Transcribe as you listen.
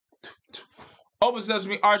Open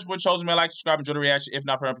Sesame, Archboy, Chosen Man, like, subscribe, enjoy the reaction. If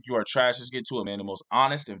not for him, you are trash. Let's get to it, man. The most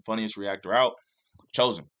honest and funniest reactor out.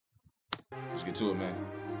 Chosen. Let's get to it, man.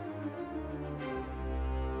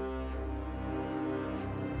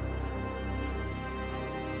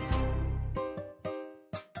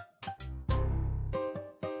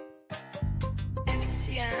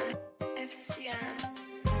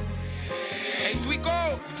 Here we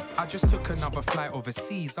go! I just took another flight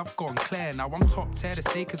overseas. I've gone clear. Now I'm top tier. The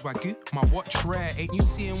steak is wagyu. My watch rare. Ain't you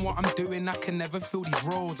seeing what I'm doing? I can never feel these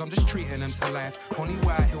roads. I'm just treating them to life. Only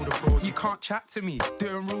way I heal the bros. You can't chat to me.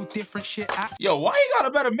 Doing real different shit. Yo, why you got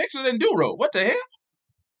a better mixer than Duro? What the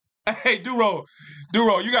hell? Hey, Duro,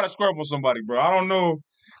 you got to square up with somebody, bro. I don't know.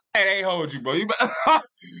 Hey, they hold you, bro. You better,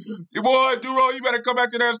 your boy Duro, you better come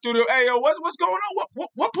back to that studio. Hey, yo, what's going on?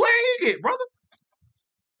 What play he get, brother?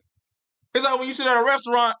 It's like when you sit at a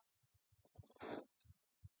restaurant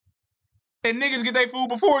and niggas get their food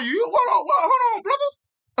before you. Hold on,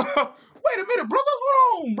 brother. Wait a minute, brother.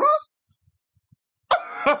 Hold on, bro.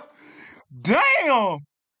 Damn.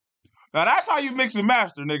 Now that's how you mix and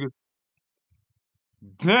master, nigga.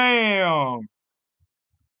 Damn.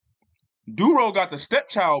 Duro got the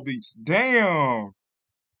stepchild beats. Damn.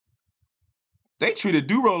 They treated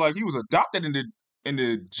Duro like he was adopted in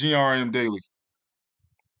the GRM daily.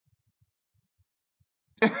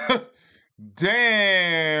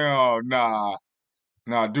 Damn.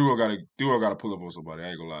 Nah, Duro gotta pull up on somebody. I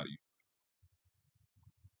ain't gonna lie to you.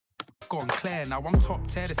 Gone clear. Now I'm top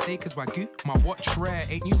tier. The steak is wagyu. My watch rare.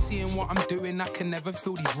 Ain't you seeing what I'm doing? I can never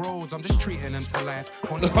feel these roads. I'm just treating them to life.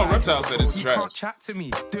 Only Reptile said it's trash. You can't chat to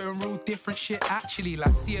me. Doing real different shit actually.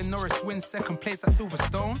 Like seeing Norris win second place at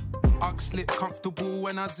Silverstone. Ugg slip comfortable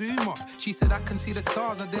when I zoom off. She said I can see the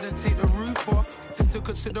stars. I didn't take the roof off. Took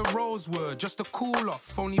her to the Rosewood just to cool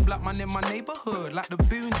off. Only black man in my neighborhood like the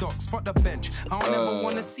Boondocks. Fuck the bench. I don't ever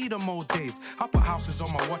wanna see them old days. I put houses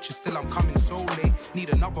on my watch and still I'm coming so late. Need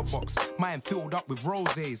another box. Mine filled up with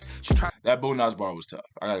roses. She tried. That Boondocks bar was tough.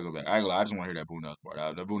 I gotta go back. I ain't gonna lie. I just want to hear that Boondocks bar.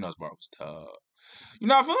 That Boondocks bar was tough. You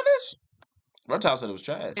not feeling this? Reptile said it was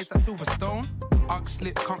trash. It's at Silverstone. Ugg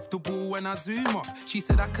slip comfortable when I zoom off. She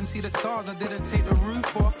said I can see the stars. I didn't take the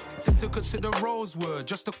roof off. Took her to the Rosewood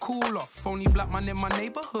just to cool off. Only black man in my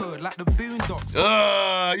neighborhood like the Boondocks.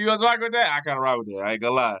 You was rocking with that? I kind of rock with that. I ain't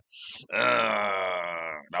gonna lie.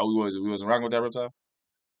 No, we wasn't rocking with that, Reptile.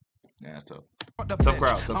 Yeah, that's tough. Tough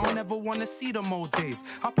crowd. I don't ever wanna see them old days.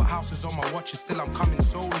 I put houses on my watch and still I'm coming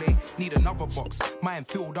so late. Need another box, mine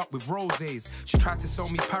filled up with roses. She tried to sell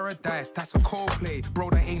me paradise, that's a Coldplay. Bro,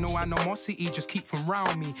 there ain't no animosity, just keep from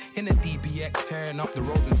round me. In a DBX, tearing up the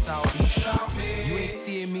roads in Saudi. You ain't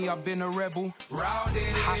seeing me, I've been a rebel. Rowdy.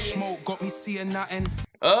 Hash smoke got me seeing nothing.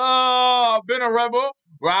 Oh, I've been a rebel.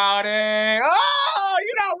 Rowdy. Oh,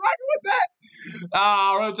 you not rocking with that?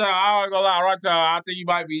 Oh, Reptile, I ain't gonna lie, Reptile, I think you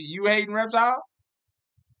might be. You hating, Reptile?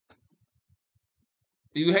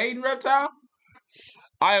 You hating, Reptile?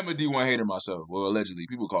 I am a D1 hater myself. Well, allegedly.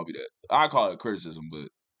 People call me that. I call it criticism, but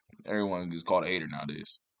everyone is called a hater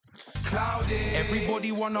nowadays. Cloudy.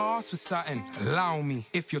 Everybody wanna ask for something. Allow me.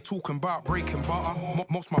 If you're talking about breaking butter,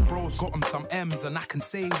 most my bros got them some M's, and I can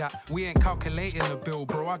say that. We ain't calculating the bill,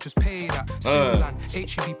 bro. I just pay that.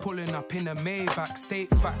 HEB pulling up in a Maybach. State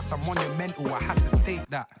facts, I'm monumental. I had to state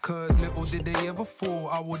that. Cause little did they ever fall,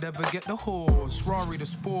 I would ever get the horse. Rari the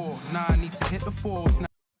sport. Now I need to hit the Forbes.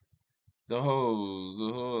 The hoes.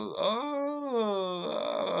 Oh,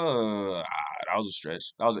 that was a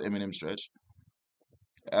stretch. That was an Eminem stretch.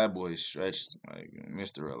 That boy stretched like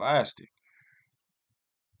Mr. Elastic.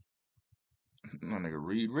 My nigga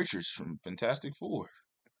Reed Richards from Fantastic Four.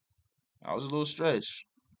 That was a little stretch.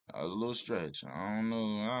 I don't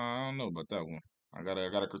know about that one. I got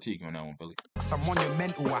a critique on that one, Philly. I'm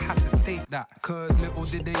monumental, I had to state that. Cause little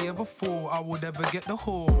did they ever fall, I would ever get the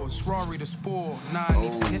horse. Rari the sport, now I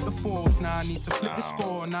need to hit the Forbes. Now I need to flip the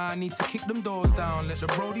score, now I need to kick them doors down. Let the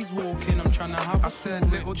Brodies walk in, I'm trying to have I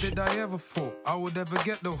said, little did I ever fall, I would ever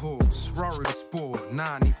get the horse. Rari the sport,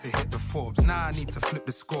 now I need to hit the Forbes. Now I need to flip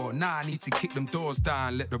the score, now I need to kick them doors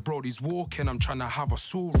down. Let the Brodies walk in, I'm trying to have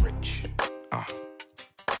us all rich.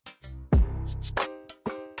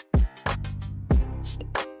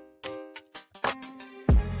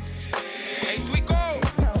 Here we go.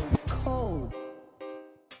 Sounds cold.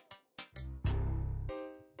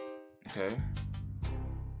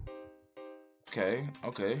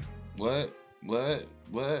 Okay. What?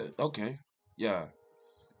 Okay. Yeah.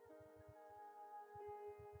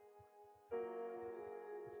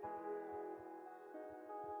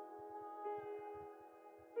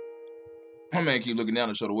 My man keep looking down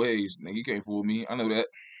to show the waves. Nigga, you can't fool me. I know that.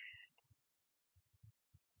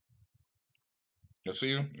 You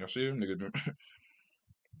see him? You see him? Nigga,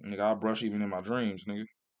 nigga, I brush even in my dreams, nigga.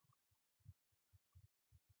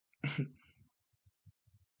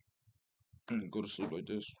 Go to sleep like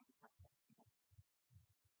this.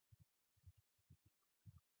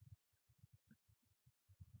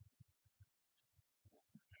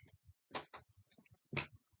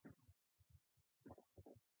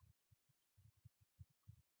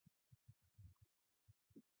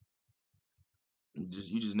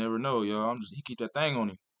 You just never know, yo. He keep that thing on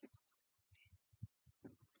him.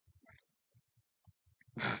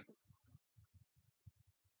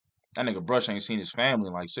 That nigga Brush ain't seen his family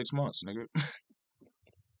in like 6 months, nigga.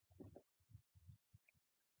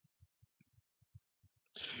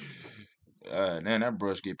 Man, that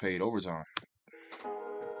Brush get paid overtime.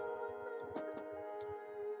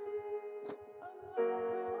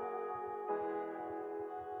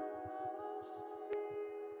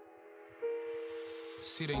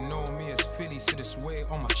 See, they know me as Philly, see this weight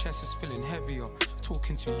on my chest is feeling heavier.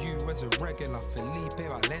 Talking to you as a regular, Felipe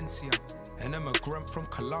Valencia, an immigrant from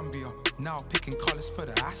Colombia. Now picking colours for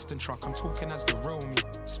the Aston truck, I'm talking as the real me.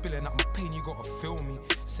 Spilling out my pain, you gotta feel me.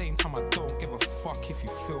 Same time I don't give a fuck if you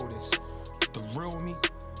feel this. The real me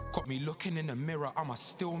got me looking in the mirror, am I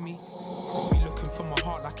still me? Got me looking for my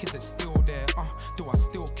heart like is it still there? Do I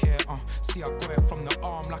still care? See I got it from the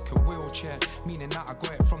arm like a wheelchair, meaning that I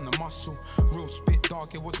got it from the muscle. Real spit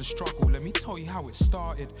dog, it was a struggle, let me tell you how it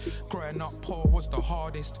started. Growing up poor was the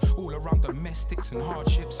hardest, all around domestics and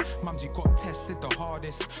hardships. Mumsy got tested the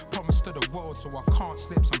hardest, promised to the world so I can't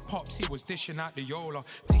slip. Some pops, he was dishing out the Yola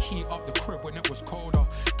to heat up the crib when it was colder.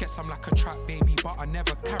 Guess I'm like a trap baby, but I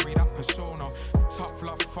never carry that persona. Tough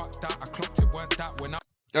love, fuck that, I clocked it, weren't that when I...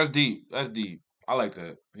 That's deep. That's deep. I like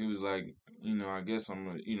that. He was like, I guess you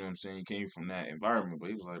know what I'm saying? He came from that environment, but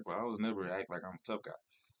he was like, bro, I was never act like I'm a tough guy.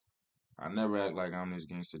 I never act like I'm this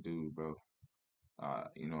gangster dude, bro. I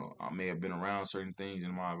may have been around certain things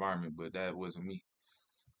in my environment, but that wasn't me.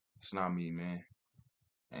 It's not me, man.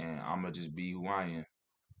 And I'ma just be who I am.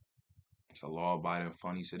 It's a law-abiding,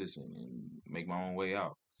 funny citizen and make my own way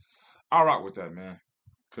out. I rock with that, man.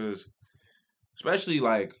 Cause especially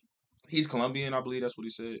like he's Colombian, I believe that's what he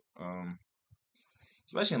said.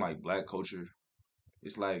 Especially in like black culture,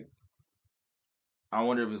 it's like I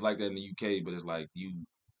wonder if it's like that in the UK, but it's like you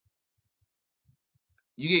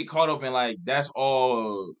get caught up in like that's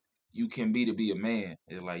all you can be to be a man.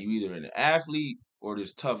 It's like you either an athlete or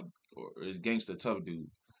this tough or this gangster tough dude.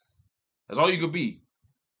 That's all you could be.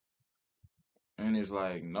 And it's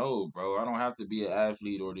like, no, bro, I don't have to be an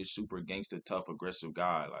athlete or this super gangster tough aggressive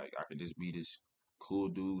guy. Like I could just be this cool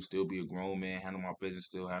dude, still be a grown man, handle my business,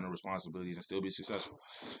 still handle responsibilities, and still be successful.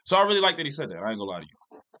 So I really like that he said that. I ain't gonna lie to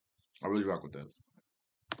you. I really rock with that.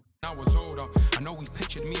 I was older, I know we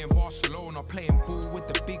pictured me in Barcelona playing ball with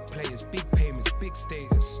the big players, big payments, big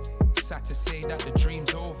status. Sad to say that the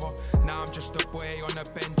dream's over. Now I'm just a boy on a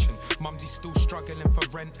bench and mumsy's still struggling for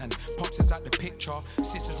rent and pops is at the picture.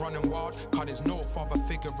 Sister's running wild, cause there's no father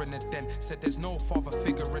figure in the den. Said there's no father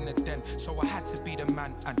figure in the den, so I had to be the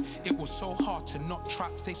man. And it was so hard to not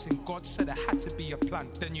trap facing God, said there had to be a plan.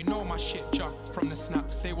 Then you know my shit jumped from the snap.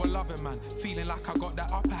 They were loving, man, feeling like I got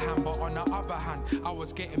that upper hand. But on the other hand, I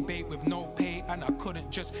was getting bait with no pay and I couldn't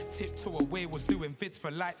just tiptoe away. Was doing vids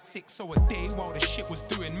for like 6 or a day while the shit was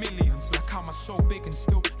doing millions. Like how am I so big and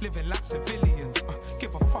still living like civilians?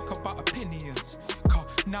 Give a fuck about opinions. Cause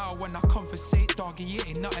now when I conversate, doggy, it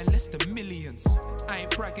ain't nothing less than millions. I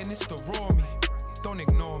ain't bragging, it's the raw me. Don't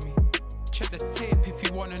ignore me. Check the tape if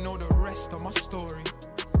you wanna know the rest of my story.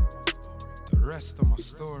 The rest of my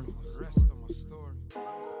story. The rest of my story.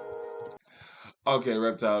 Okay,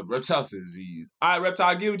 Reptile says Z's. All right, Reptile,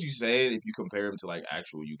 I get what you said. If you compare him to like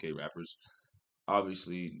actual UK rappers,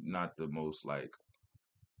 obviously not the most like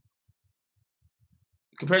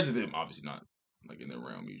compared to them, obviously not like in their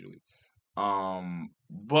realm usually.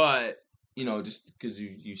 But just because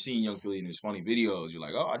you've seen Young Philly in his funny videos, you're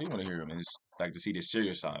like, oh, I do want to hear him, and it's like to see the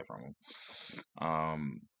serious side from him.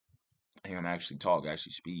 Him actually talk,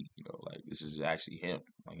 actually speak. Like this is actually him,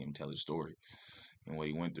 like him tell his story and what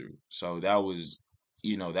he went through. So that was,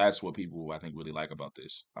 that's what people I think really like about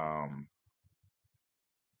this.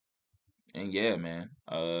 And yeah, man.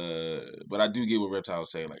 But I do get what Reptile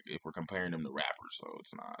say. Like if we're comparing them to rappers, so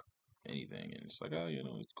it's not anything, and it's like, oh,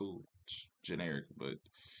 it's cool, it's generic. But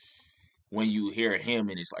when you hear him,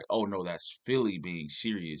 and it's like, oh no, that's Philly being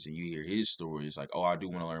serious, and you hear his story, it's like, oh, I do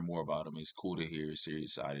want to learn more about him. It's cool to hear his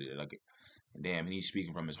serious side of it. Like, damn, and he's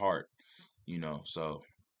speaking from his heart, So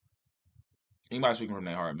anybody speaking from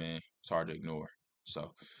their heart, man, it's hard to ignore.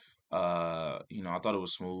 So, I thought it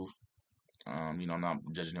was smooth. I'm not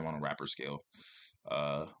judging him on a rapper scale.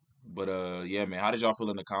 But yeah, man. How did y'all feel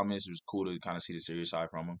in the comments? It was cool to kind of see the serious side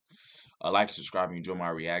from him. Like and subscribe and enjoy my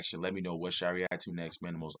reaction. Let me know what should I react to next,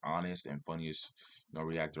 man. The most honest and funniest,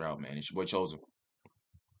 reactor out, man. It's your boy Chosen.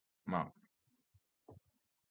 I'm out.